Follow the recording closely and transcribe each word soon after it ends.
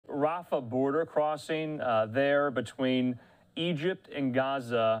Rafah border crossing there between Egypt and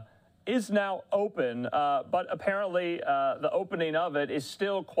Gaza is now open, but apparently the opening of it is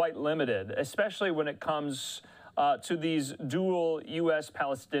still quite limited, especially when it comes to these dual U.S.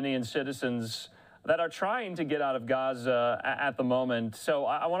 Palestinian citizens that are trying to get out of Gaza at the moment. So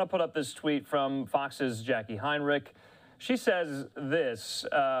I want to put up this tweet from Fox's Jackie Heinrich. She says this,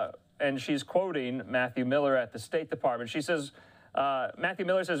 and she's quoting Matthew Miller at the State Department. She says, Matthew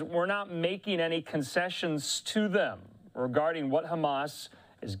Miller says, "We're not making any concessions to them regarding what Hamas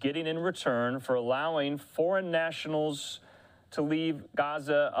is getting in return for allowing foreign nationals to leave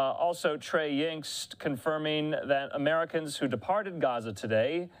Gaza." Also, Trey Yingst confirming that Americans who departed Gaza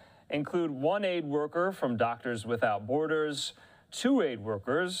today include one aid worker from Doctors Without Borders, two aid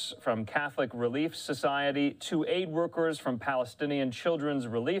workers from Catholic Relief Society, two aid workers from Palestinian Children's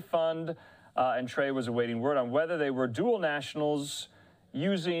Relief Fund, and Trey was awaiting word on whether they were dual nationals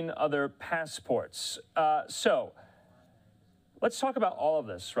using other passports. So let's talk about all of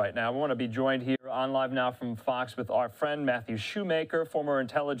this right now. We want to be joined here on Live Now from Fox with our friend Matthew Shoemaker, former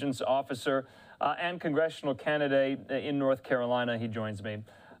intelligence officer and congressional candidate in North Carolina. He joins me.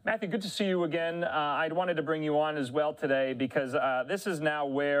 Matthew, good to see you again. I wanted to bring you on as well today because this is now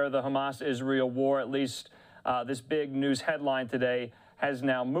where the Hamas-Israel war, at least this big news headline today, has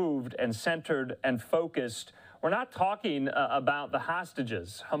now moved and centered and focused. We're not talking about the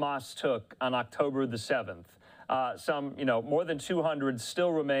hostages Hamas took on October the 7th. More than 200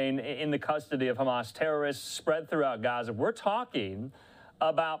 still remain in the custody of Hamas terrorists spread throughout Gaza. We're talking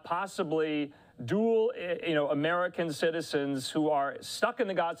about possibly dual, American citizens who are stuck in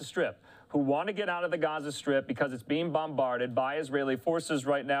the Gaza Strip, who want to get out of the Gaza Strip because it's being bombarded by Israeli forces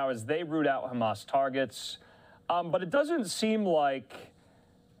right now as they root out Hamas targets. But it doesn't seem like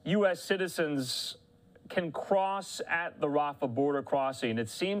U.S. citizens can cross at the Rafah border crossing. It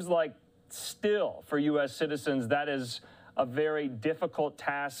seems like still for U.S. citizens, that is a very difficult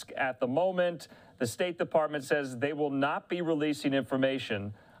task at the moment. The State Department says they will not be releasing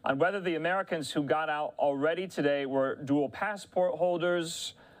information on whether the Americans who got out already today were dual passport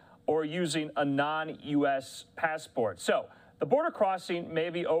holders or using a non-U.S. passport. So the border crossing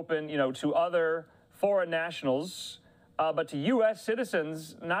may be open, to other foreign nationals, but to U.S.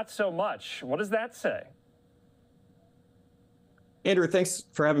 citizens, not so much. What does that say? Andrew, thanks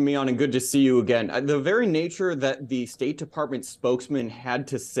for having me on and good to see you again. The very nature that the State Department spokesman had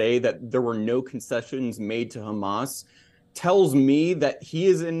to say that there were no concessions made to Hamas tells me that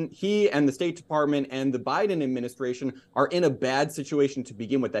he and the State Department and the Biden administration are in a bad situation to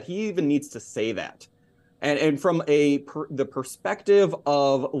begin with, that he even needs to say that. And from the perspective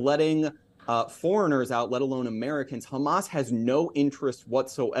of letting foreigners out, let alone Americans, Hamas has no interest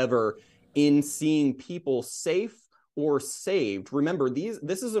whatsoever in seeing people safe or saved. Remember,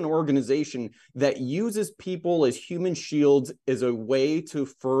 this is an organization that uses people as human shields as a way to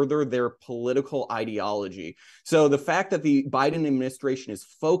further their political ideology. So the fact that the Biden administration is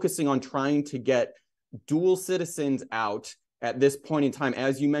focusing on trying to get dual citizens out at this point in time,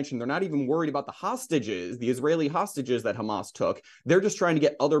 as you mentioned, they're not even worried about the hostages, the Israeli hostages that Hamas took. They're just trying to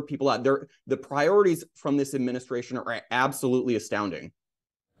get other people out. The priorities from this administration are absolutely astounding.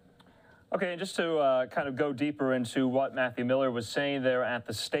 Okay, and just to kind of go deeper into what Matthew Miller was saying there at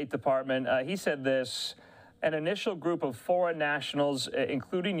the State Department, he said this: an initial group of foreign nationals,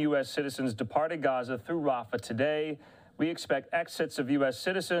 including U.S. citizens, departed Gaza through Rafah today. We expect exits of U.S.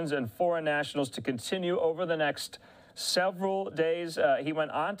 citizens and foreign nationals to continue over the next several days. He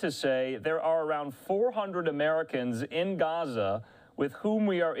went on to say there are around 400 Americans in Gaza with whom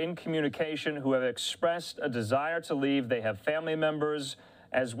we are in communication who have expressed a desire to leave. They have family members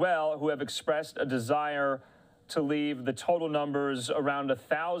as well who have expressed a desire to leave. The total numbers around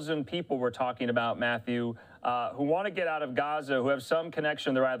 1,000 people we're talking about, Matthew, who want to get out of Gaza, who have some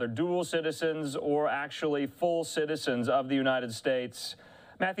connection. They're either dual citizens or actually full citizens of the United States.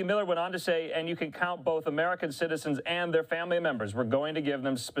 Matthew Miller went on to say, and you can count both American citizens and their family members. We're going to give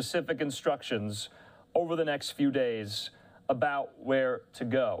them specific instructions over the next few days about where to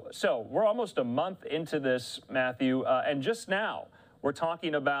go. So we're almost a month into this, Matthew, and just now, we're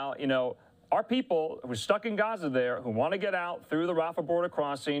talking about, our people who are stuck in Gaza there, who want to get out through the Rafah border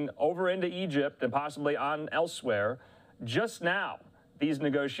crossing over into Egypt and possibly on elsewhere. Just now, these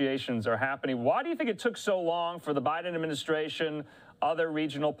negotiations are happening. Why do you think it took so long for the Biden administration, other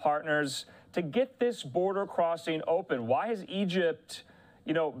regional partners, to get this border crossing open? Why has Egypt,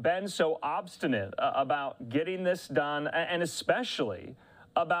 been so obstinate about getting this done, and especially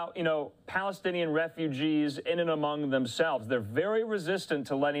about, Palestinian refugees in and among themselves? They're very resistant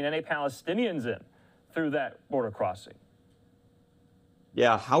to letting any Palestinians in through that border crossing.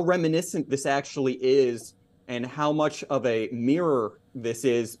 Yeah, how reminiscent this actually is, and how much of a mirror this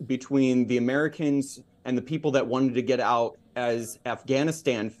is between the Americans and the people that wanted to get out as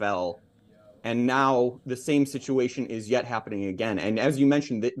Afghanistan fell. And now the same situation is yet happening again. And as you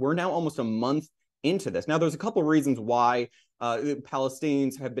mentioned, that we're now almost a month into this. Now, there's a couple of reasons why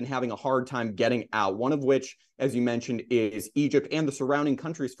Palestinians have been having a hard time getting out. One of which, as you mentioned, is Egypt and the surrounding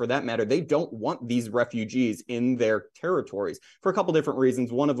countries, for that matter. They don't want these refugees in their territories for a couple different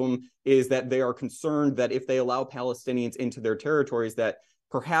reasons. One of them is that they are concerned that if they allow Palestinians into their territories, that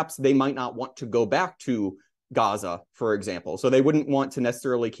perhaps they might not want to go back to Gaza, for example. So they wouldn't want to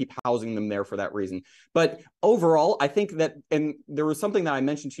necessarily keep housing them there for that reason. But overall, I think that, and there was something that I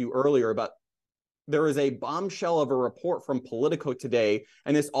mentioned to you earlier about, there is a bombshell of a report from Politico today,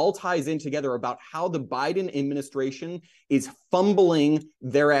 and this all ties in together about how the Biden administration is fumbling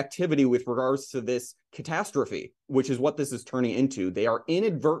their activity with regards to this catastrophe, which is what this is turning into. They are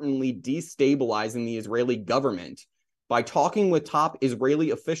inadvertently destabilizing the Israeli government by talking with top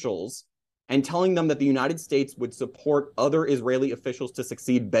Israeli officials and telling them that the United States would support other Israeli officials to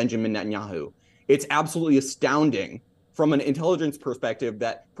succeed Benjamin Netanyahu. It's absolutely astounding from an intelligence perspective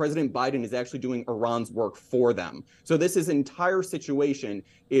that President Biden is actually doing Iran's work for them. So this entire situation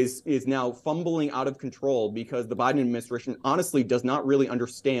is now fumbling out of control because the Biden administration honestly does not really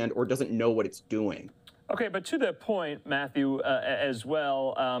understand or doesn't know what it's doing. Okay, but to that point, Matthew, as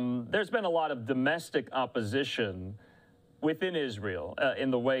well, there's been a lot of domestic opposition within Israel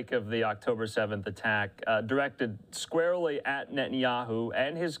in the wake of the October 7th attack, directed squarely at Netanyahu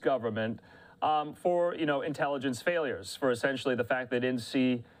and his government for, intelligence failures, for essentially the fact they didn't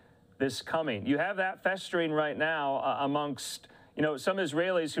see this coming. You have that festering right now amongst, some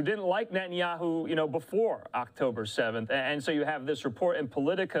Israelis who didn't like Netanyahu, before October 7th. And so you have this report in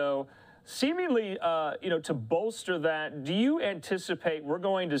Politico seemingly, to bolster that. Do you anticipate we're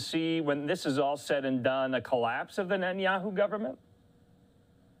going to see, when this is all said and done, a collapse of the Netanyahu government?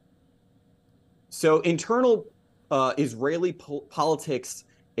 So internal Israeli politics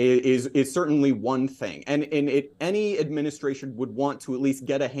is certainly one thing. And any administration would want to at least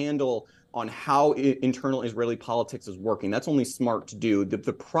get a handle on how internal Israeli politics is working. That's only smart to do.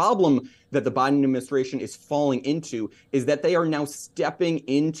 The problem that the Biden administration is falling into is that they are now stepping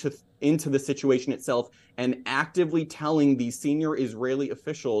into the situation itself and actively telling these senior Israeli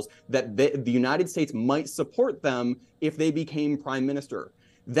officials that the United States might support them if they became prime minister.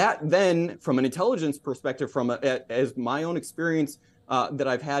 That then, from an intelligence perspective, as my own experience that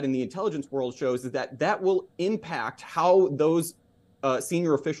I've had in the intelligence world shows, is that will impact how those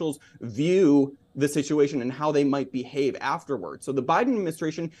senior officials view the situation and how they might behave afterwards. So the Biden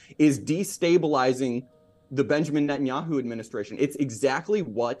administration is destabilizing the Benjamin Netanyahu administration. It's exactly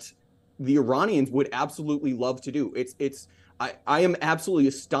what the Iranians would absolutely love to do. I am absolutely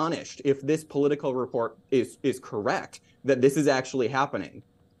astonished if this Politico report is correct, that this is actually happening.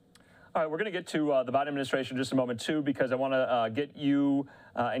 All right, we're going to get to the Biden administration in just a moment, too, because I want to get you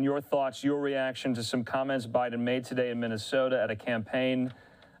and your thoughts, your reaction to some comments Biden made today in Minnesota at a campaign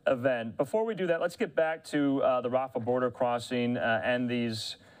event. Before we do that, let's get back to the Rafah border crossing and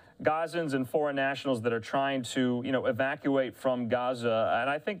these Gazans and foreign nationals that are trying to, evacuate from Gaza. And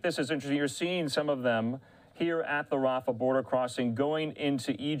I think this is interesting. You're seeing some of them here at the Rafah border crossing going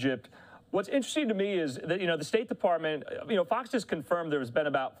into Egypt. What's interesting to me is that, the State Department, Fox has confirmed there's been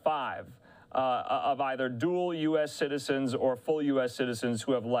about 5 of either dual U.S. citizens or full U.S. citizens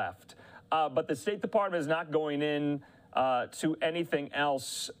who have left. But the State Department is not going in to anything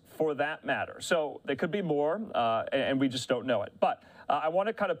else for that matter. So there could be more, and we just don't know it. But I want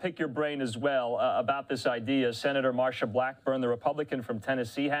to kind of pick your brain as well about this idea Senator Marsha Blackburn, the Republican from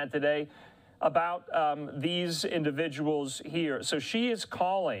Tennessee, had today about these individuals here. So she is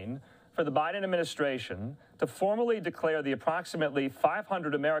calling for the Biden administration to formally declare the approximately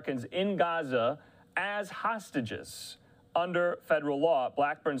 500 Americans in Gaza as hostages under federal law.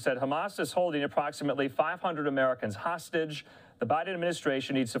 Blackburn said Hamas is holding approximately 500 Americans hostage. The Biden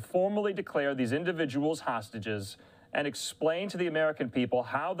administration needs to formally declare these individuals hostages and explain to the American people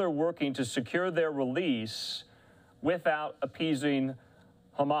how they're working to secure their release without appeasing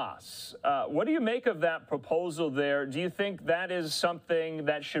Hamas. What do you make of that proposal there? Do you think that is something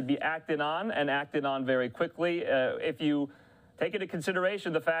that should be acted on and acted on very quickly? If you take into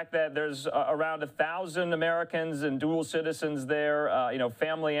consideration the fact that there's around 1,000 Americans and dual citizens there,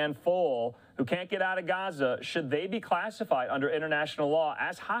 family and full, who can't get out of Gaza, should they be classified under international law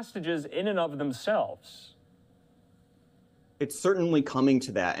as hostages in and of themselves? It's certainly coming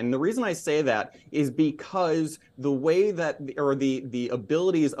to that. And the reason I say that is because the way that, or the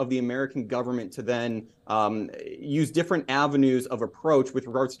abilities of the American government to then use different avenues of approach with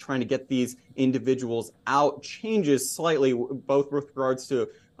regards to trying to get these individuals out changes slightly, both with regards to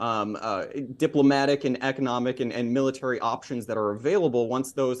diplomatic and economic and military options that are available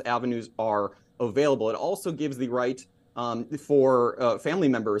once those avenues are available. It also gives the right for family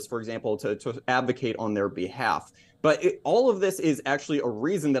members, for example, to advocate on their behalf. But all of this is actually a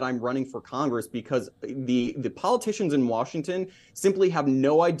reason that I'm running for Congress, because the politicians in Washington simply have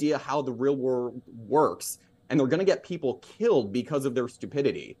no idea how the real world works, and they're going to get people killed because of their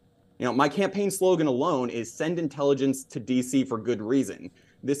stupidity. You know, my campaign slogan alone is "Send intelligence to DC for good reason."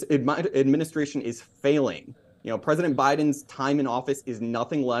 This administration is failing. You know, President Biden's time in office is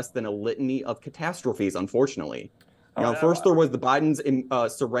nothing less than a litany of catastrophes, unfortunately. You know, first there was the Biden's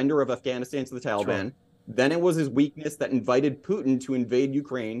surrender of Afghanistan to the Taliban. Sure. Then it was his weakness that invited Putin to invade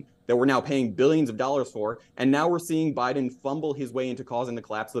Ukraine, that we're now paying billions of dollars for. And now we're seeing Biden fumble his way into causing the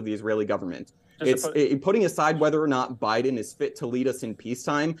collapse of the Israeli government. Putting aside whether or not Biden is fit to lead us in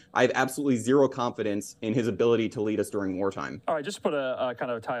peacetime, I have absolutely zero confidence in his ability to lead us during wartime. All right, just to put a kind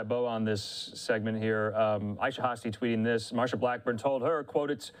of tie a bow on this segment here, Aisha Hasti tweeting this. Marsha Blackburn told her,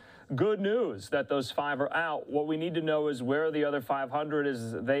 quote, "It's good news that those 5 are out. What we need to know is where the other 500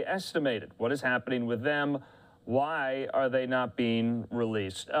 is they estimated. What is happening with them? Why are they not being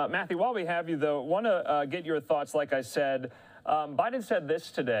released?" Matthew, while we have you, though, want to get your thoughts. Like I said, Biden said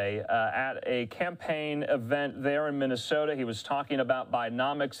this today at a campaign event there in Minnesota. He was talking about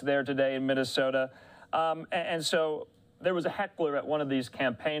Bidenomics there today in Minnesota. And so there was a heckler at one of these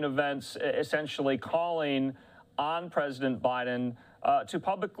campaign events, essentially calling on President Biden to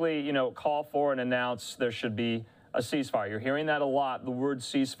publicly, you know, call for and announce there should be a ceasefire. You're hearing that a lot, the word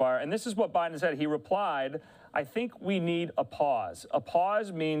ceasefire. And this is what Biden said. He replied, "I think we need a pause. A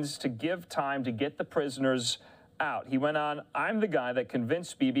pause means to give time to get the prisoners out." He went on, "I'm the guy that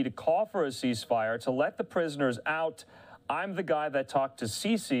convinced Bibi to call for a ceasefire, to let the prisoners out. I'm the guy that talked to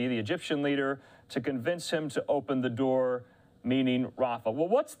Sisi, the Egyptian leader, to convince him to open the door," meaning Rafah. Well,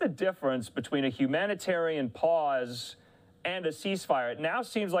 what's the difference between a humanitarian pause and a ceasefire? It now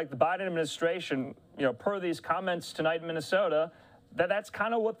seems like the Biden administration, you know, per these comments tonight in Minnesota, that's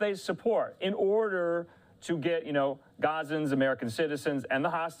kind of what they support in order to get, you know, Gazans, American citizens, and the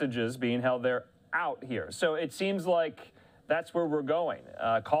hostages being held there out here. So it seems like that's where we're going.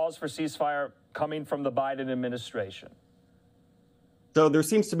 Calls for ceasefire coming from the Biden administration. So there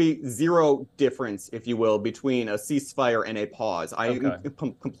seems to be zero difference, if you will, between a ceasefire and a pause. I am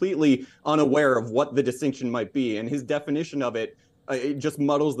completely unaware of what the distinction might be, and his definition of it, it just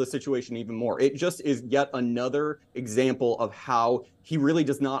muddles the situation even more. It just is yet another example of how he really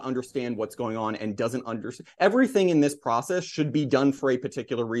does not understand what's going on and doesn't understand. Everything in this process should be done for a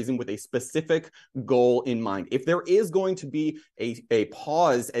particular reason with a specific goal in mind. If there is going to be a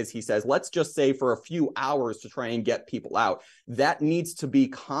pause, as he says, let's just say for a few hours to try and get people out, that needs to be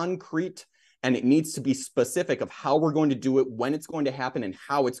concrete, and it needs to be specific of how we're going to do it, when it's going to happen, and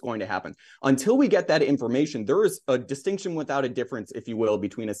how it's going to happen. Until we get that information, there is a distinction without a difference, if you will,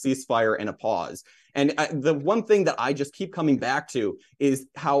 between a ceasefire and a pause. And the one thing that I just keep coming back to is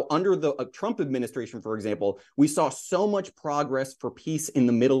how under the Trump administration, for example, we saw so much progress for peace in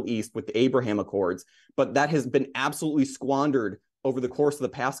the Middle East with the Abraham Accords, but that has been absolutely squandered over the course of the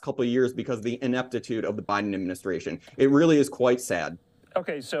past couple of years because of the ineptitude of the Biden administration. It really is quite sad.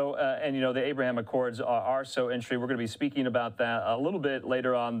 Okay, so, and you know, the Abraham Accords are so interesting. We're going to be speaking about that a little bit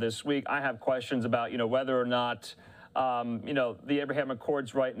later on this week. I have questions about, you know, whether or not, you know, the Abraham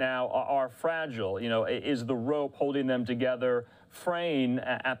Accords right now are fragile. You know, is the rope holding them together fraying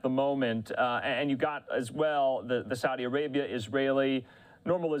at the moment? And you got as well the Saudi Arabia-Israeli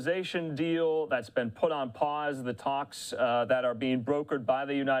normalization deal that's been put on pause, the talks that are being brokered by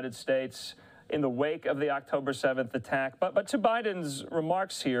the United States in the wake of the October 7th attack. But to Biden's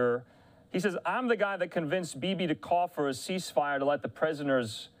remarks here, he says, "I'm the guy that convinced Bibi to call for a ceasefire to let the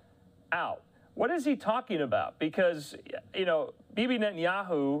prisoners out." What is he talking about? Because, you know, Bibi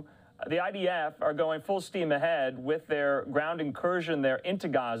Netanyahu, the IDF, are going full steam ahead with their ground incursion there into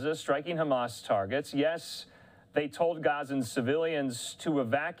Gaza, striking Hamas targets. Yes, they told Gazan civilians to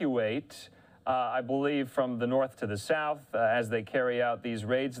evacuate, I believe, from the north to the south as they carry out these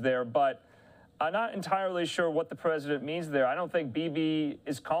raids there. But I'm not entirely sure what the president means there. I don't think Bibi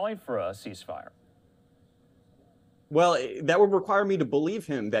is calling for a ceasefire. Well, that would require me to believe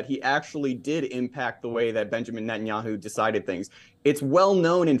him that he actually did impact the way that Benjamin Netanyahu decided things. It's well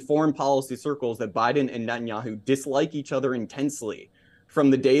known in foreign policy circles that Biden and Netanyahu dislike each other intensely. from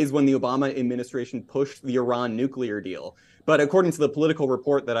the days when the Obama administration pushed the Iran nuclear deal. But according to the Political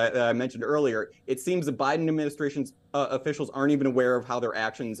report that I mentioned earlier, it seems the Biden administration's officials aren't even aware of how their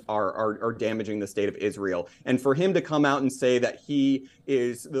actions are damaging the state of Israel. And for him to come out and say that he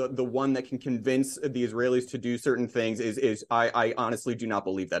is the one that can convince the Israelis to do certain things I honestly do not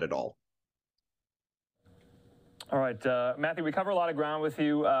believe that at all. All right, Matthew, we cover a lot of ground with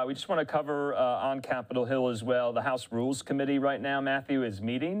you. We just want to cover on Capitol Hill as well. The House Rules Committee right now, Matthew, is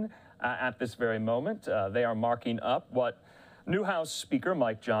meeting at this very moment. They are marking up what new House Speaker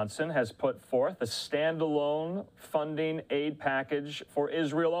Mike Johnson has put forth, a standalone funding aid package for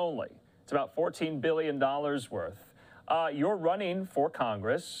Israel only. It's about $14 billion worth. You're running for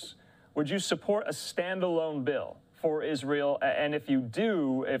Congress. Would you support a standalone bill for Israel? And if you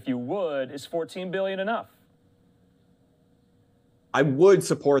do, if you would, is $14 billion enough? I would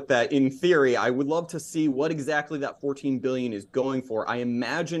support that in theory. I would love to see what exactly that $14 billion is going for. I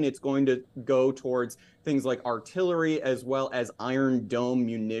imagine it's going to go towards things like artillery as well as Iron Dome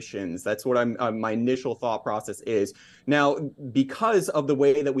munitions. That's what my initial thought process is. Now, because of the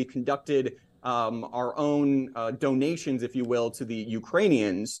way that we conducted our own donations, if you will, to the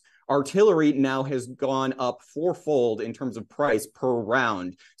Ukrainians, artillery now has gone up fourfold in terms of price per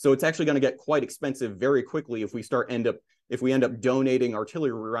round. So it's actually going to get quite expensive very quickly if we end up donating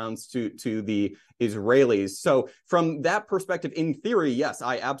artillery rounds to the Israelis. So from that perspective, in theory, yes,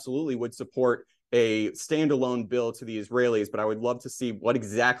 I absolutely would support a standalone bill to the Israelis, but I would love to see what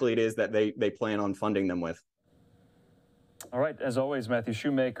exactly it is that they plan on funding them with. All right. As always, Matthew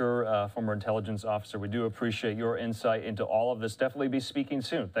Shoemaker, former intelligence officer, we do appreciate your insight into all of this. Definitely be speaking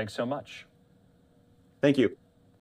soon. Thanks so much. Thank you.